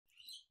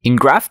In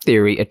graph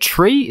theory, a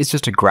tree is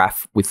just a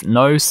graph with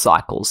no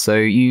cycles, so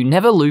you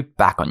never loop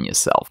back on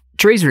yourself.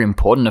 Trees are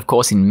important, of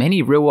course, in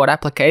many real-world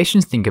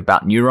applications. Think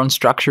about neuron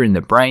structure in the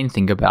brain,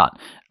 think about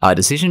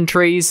decision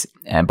trees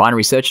and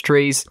binary search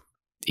trees,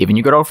 even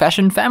your good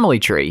old-fashioned family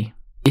tree.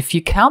 If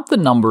you count the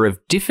number of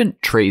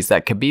different trees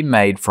that can be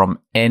made from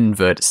n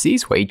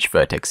vertices, where each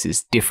vertex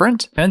is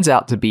different, it turns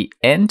out to be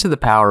n to the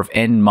power of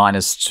n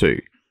minus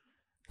 2.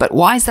 But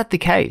why is that the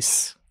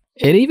case?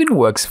 It even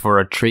works for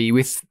a tree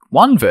with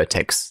one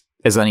vertex.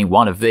 There's only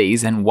one of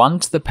these, and 1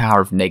 to the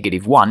power of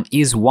negative 1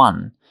 is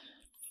 1.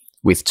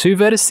 With 2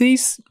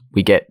 vertices,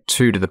 we get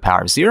 2 to the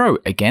power of 0.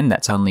 Again,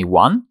 that's only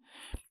 1.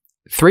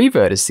 3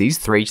 vertices,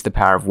 3 to the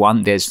power of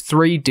 1, there's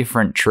 3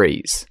 different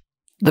trees.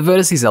 The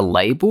vertices are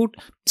labeled,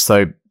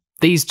 so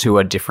these two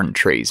are different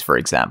trees, for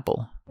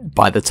example.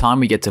 By the time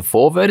we get to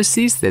 4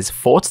 vertices, there's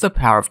 4 to the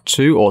power of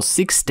 2 or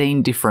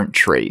 16 different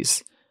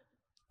trees.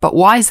 But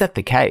why is that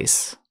the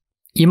case?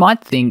 You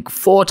might think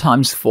 4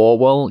 times 4,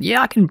 well,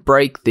 yeah, I can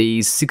break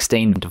these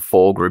 16 into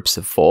 4 groups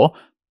of 4,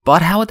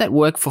 but how would that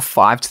work for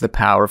 5 to the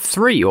power of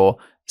 3 or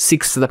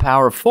 6 to the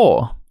power of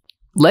 4?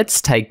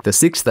 Let's take the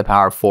 6 to the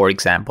power of 4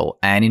 example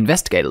and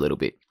investigate a little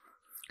bit.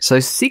 So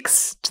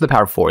 6 to the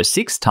power of 4 is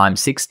 6 times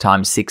 6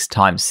 times 6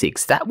 times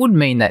 6. That would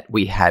mean that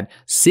we had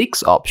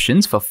 6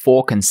 options for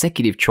 4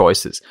 consecutive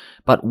choices.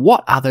 But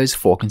what are those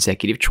 4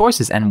 consecutive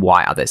choices and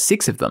why are there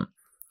 6 of them?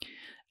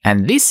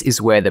 And this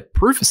is where the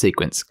Prüfer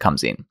sequence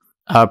comes in.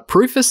 A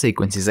Prüfer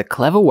sequence is a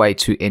clever way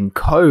to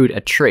encode a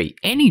tree,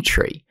 any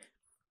tree,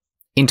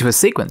 into a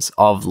sequence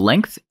of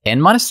length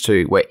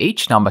n-2 where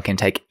each number can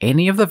take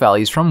any of the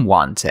values from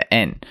 1 to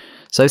n.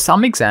 So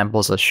some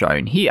examples are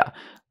shown here.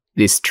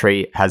 This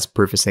tree has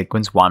Prüfer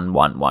sequence 1,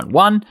 1, 1,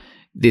 1.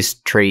 This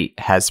tree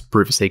has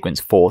Prüfer sequence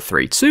 4,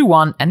 3, 2,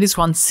 1. And this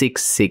one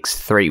 6, 6,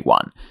 3,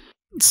 1.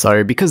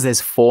 So because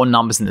there's 4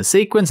 numbers in the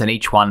sequence and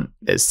each one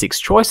there's 6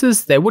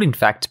 choices, there would in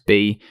fact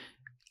be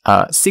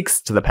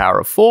 6 to the power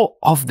of 4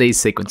 of these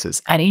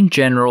sequences. And in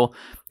general,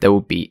 there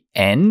will be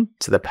n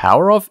to the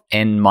power of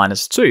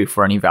n-2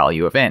 for any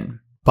value of n.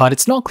 But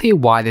it's not clear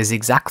why there's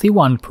exactly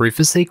one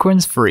Prüfer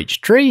sequence for each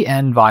tree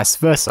and vice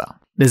versa.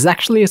 There's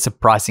actually a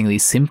surprisingly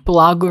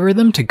simple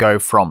algorithm to go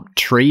from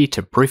tree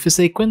to Prüfer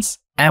sequence,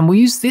 and we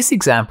use this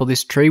example,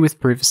 this tree with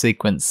Prüfer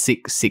sequence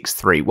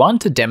 6631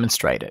 to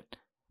demonstrate it.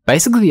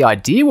 Basically, the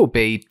idea will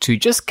be to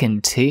just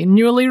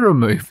continually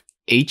remove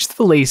each of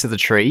the leaves of the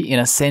tree in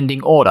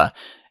ascending order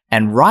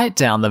and write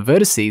down the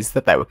vertices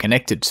that they were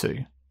connected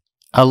to.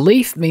 A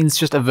leaf means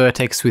just a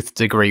vertex with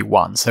degree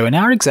 1, so in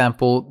our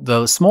example,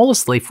 the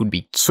smallest leaf would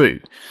be 2.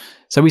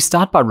 So we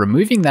start by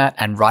removing that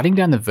and writing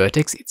down the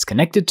vertex it's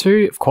connected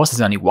to. Of course,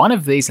 there's only one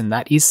of these, and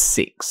that is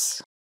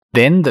 6.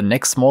 Then the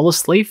next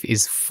smallest leaf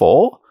is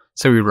 4,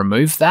 so we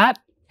remove that,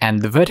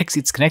 and the vertex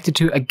it's connected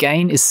to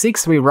again is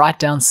 6, so we write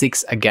down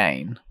 6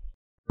 again.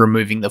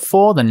 Removing the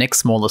 4, the next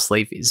smallest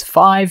leaf is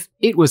 5.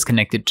 It was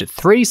connected to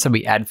 3, so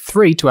we add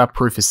 3 to our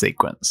Prüfer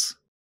sequence.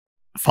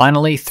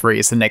 Finally, 3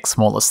 is the next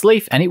smallest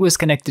leaf, and it was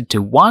connected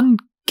to 1,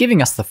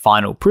 giving us the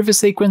final Prüfer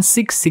sequence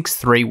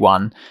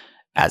 6631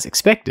 as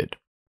expected.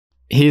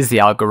 Here's the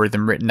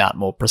algorithm written out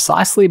more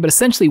precisely, but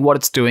essentially what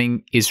it's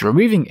doing is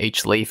removing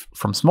each leaf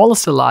from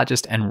smallest to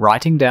largest and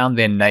writing down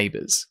their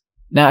neighbors.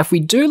 Now, if we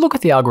do look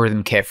at the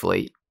algorithm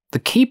carefully, the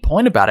key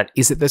point about it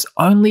is that there's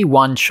only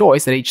one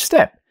choice at each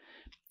step.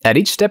 At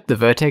each step, the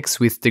vertex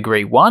with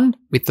degree 1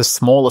 with the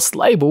smallest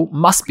label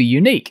must be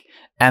unique,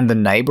 and the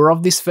neighbor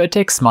of this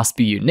vertex must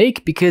be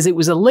unique because it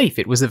was a leaf,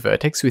 it was a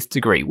vertex with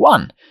degree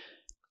 1.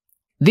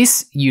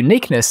 This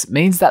uniqueness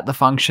means that the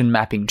function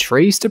mapping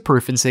trees to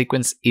Prüfer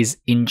sequence is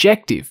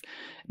injective,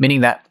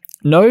 meaning that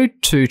no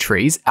 2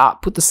 trees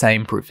output the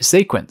same Prüfer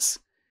sequence.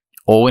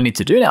 All we need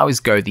to do now is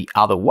go the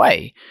other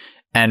way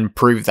and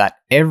prove that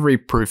every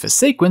Prüfer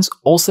sequence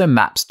also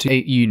maps to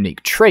a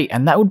unique tree,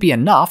 and that would be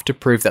enough to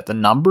prove that the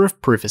number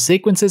of Prüfer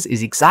sequences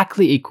is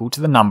exactly equal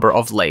to the number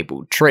of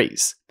labeled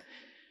trees.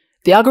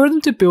 The algorithm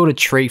to build a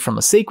tree from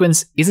a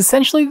sequence is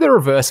essentially the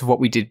reverse of what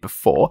we did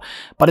before,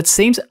 but it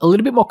seems a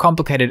little bit more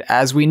complicated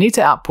as we need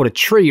to output a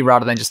tree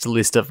rather than just a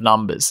list of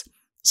numbers.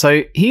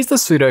 So here's the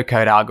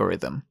pseudocode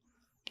algorithm.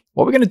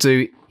 What we're going to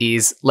do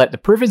is let the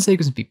Prüfer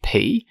sequence be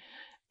P,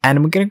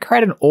 and we're going to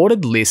create an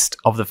ordered list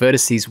of the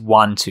vertices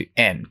 1 to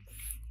n.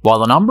 While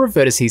the number of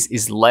vertices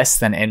is less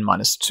than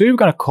n-2, we're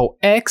going to call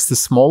x the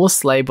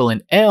smallest label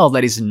in L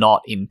that is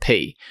not in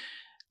P.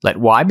 Let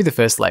y be the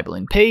first label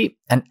in P,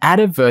 and add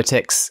a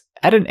vertex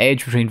at an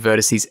edge between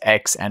vertices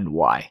x and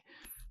y.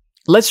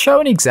 Let's show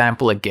an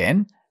example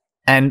again,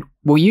 and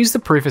we'll use the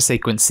Prüfer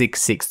sequence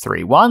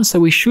 6631, so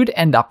we should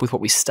end up with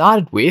what we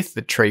started with,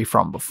 the tree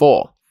from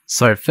before.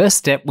 So first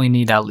step, we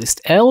need our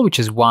list L, which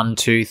is 1,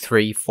 2,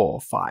 3,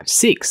 4, 5,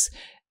 6.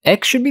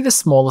 X should be the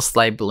smallest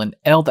label in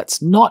L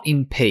that's not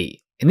in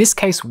P. In this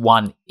case,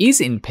 1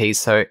 is in P,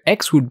 so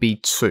X would be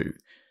 2.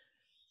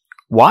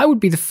 Y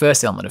would be the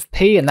first element of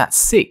P, and that's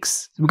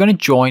 6. We're going to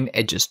join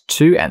edges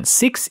 2 and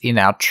 6 in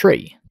our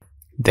tree.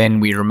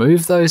 Then we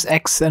remove those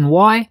X and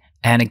Y,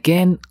 and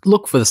again,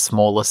 look for the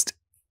smallest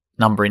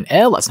number in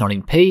L that's not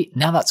in P.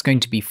 Now that's going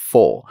to be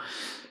 4.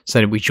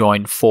 So we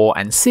joined 4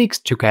 and 6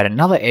 to create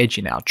another edge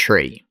in our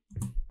tree.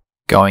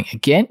 Going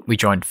again, we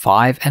joined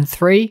 5 and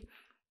 3.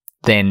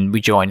 Then we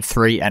join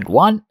 3 and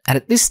 1, and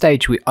at this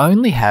stage we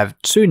only have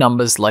 2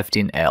 numbers left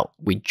in L.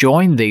 We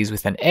join these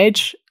with an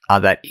edge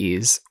that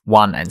is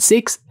 1 and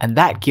 6, and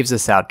that gives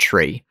us our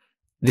tree.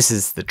 This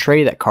is the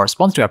tree that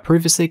corresponds to our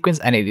Prüfer sequence,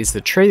 and it is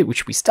the tree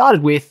which we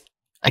started with.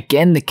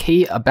 Again, the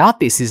key about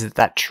this is that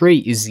that tree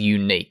is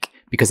unique,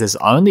 because there's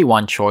only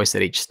one choice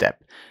at each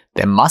step.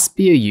 There must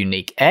be a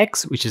unique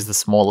X, which is the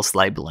smallest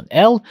label in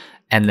L,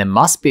 and there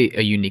must be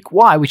a unique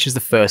Y, which is the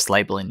first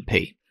label in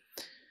P.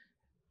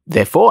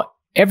 Therefore,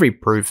 every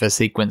Prüfer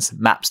sequence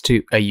maps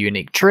to a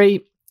unique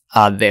tree.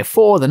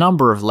 Therefore, the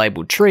number of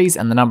labeled trees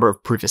and the number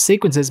of Prüfer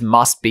sequences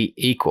must be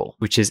equal,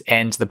 which is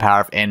n to the power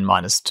of n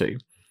minus 2.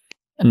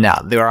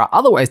 Now, there are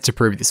other ways to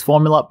prove this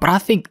formula, but I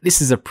think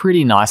this is a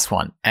pretty nice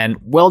one, and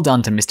well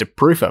done to Mr.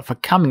 Prüfer for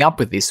coming up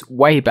with this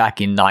way back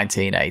in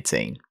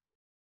 1918.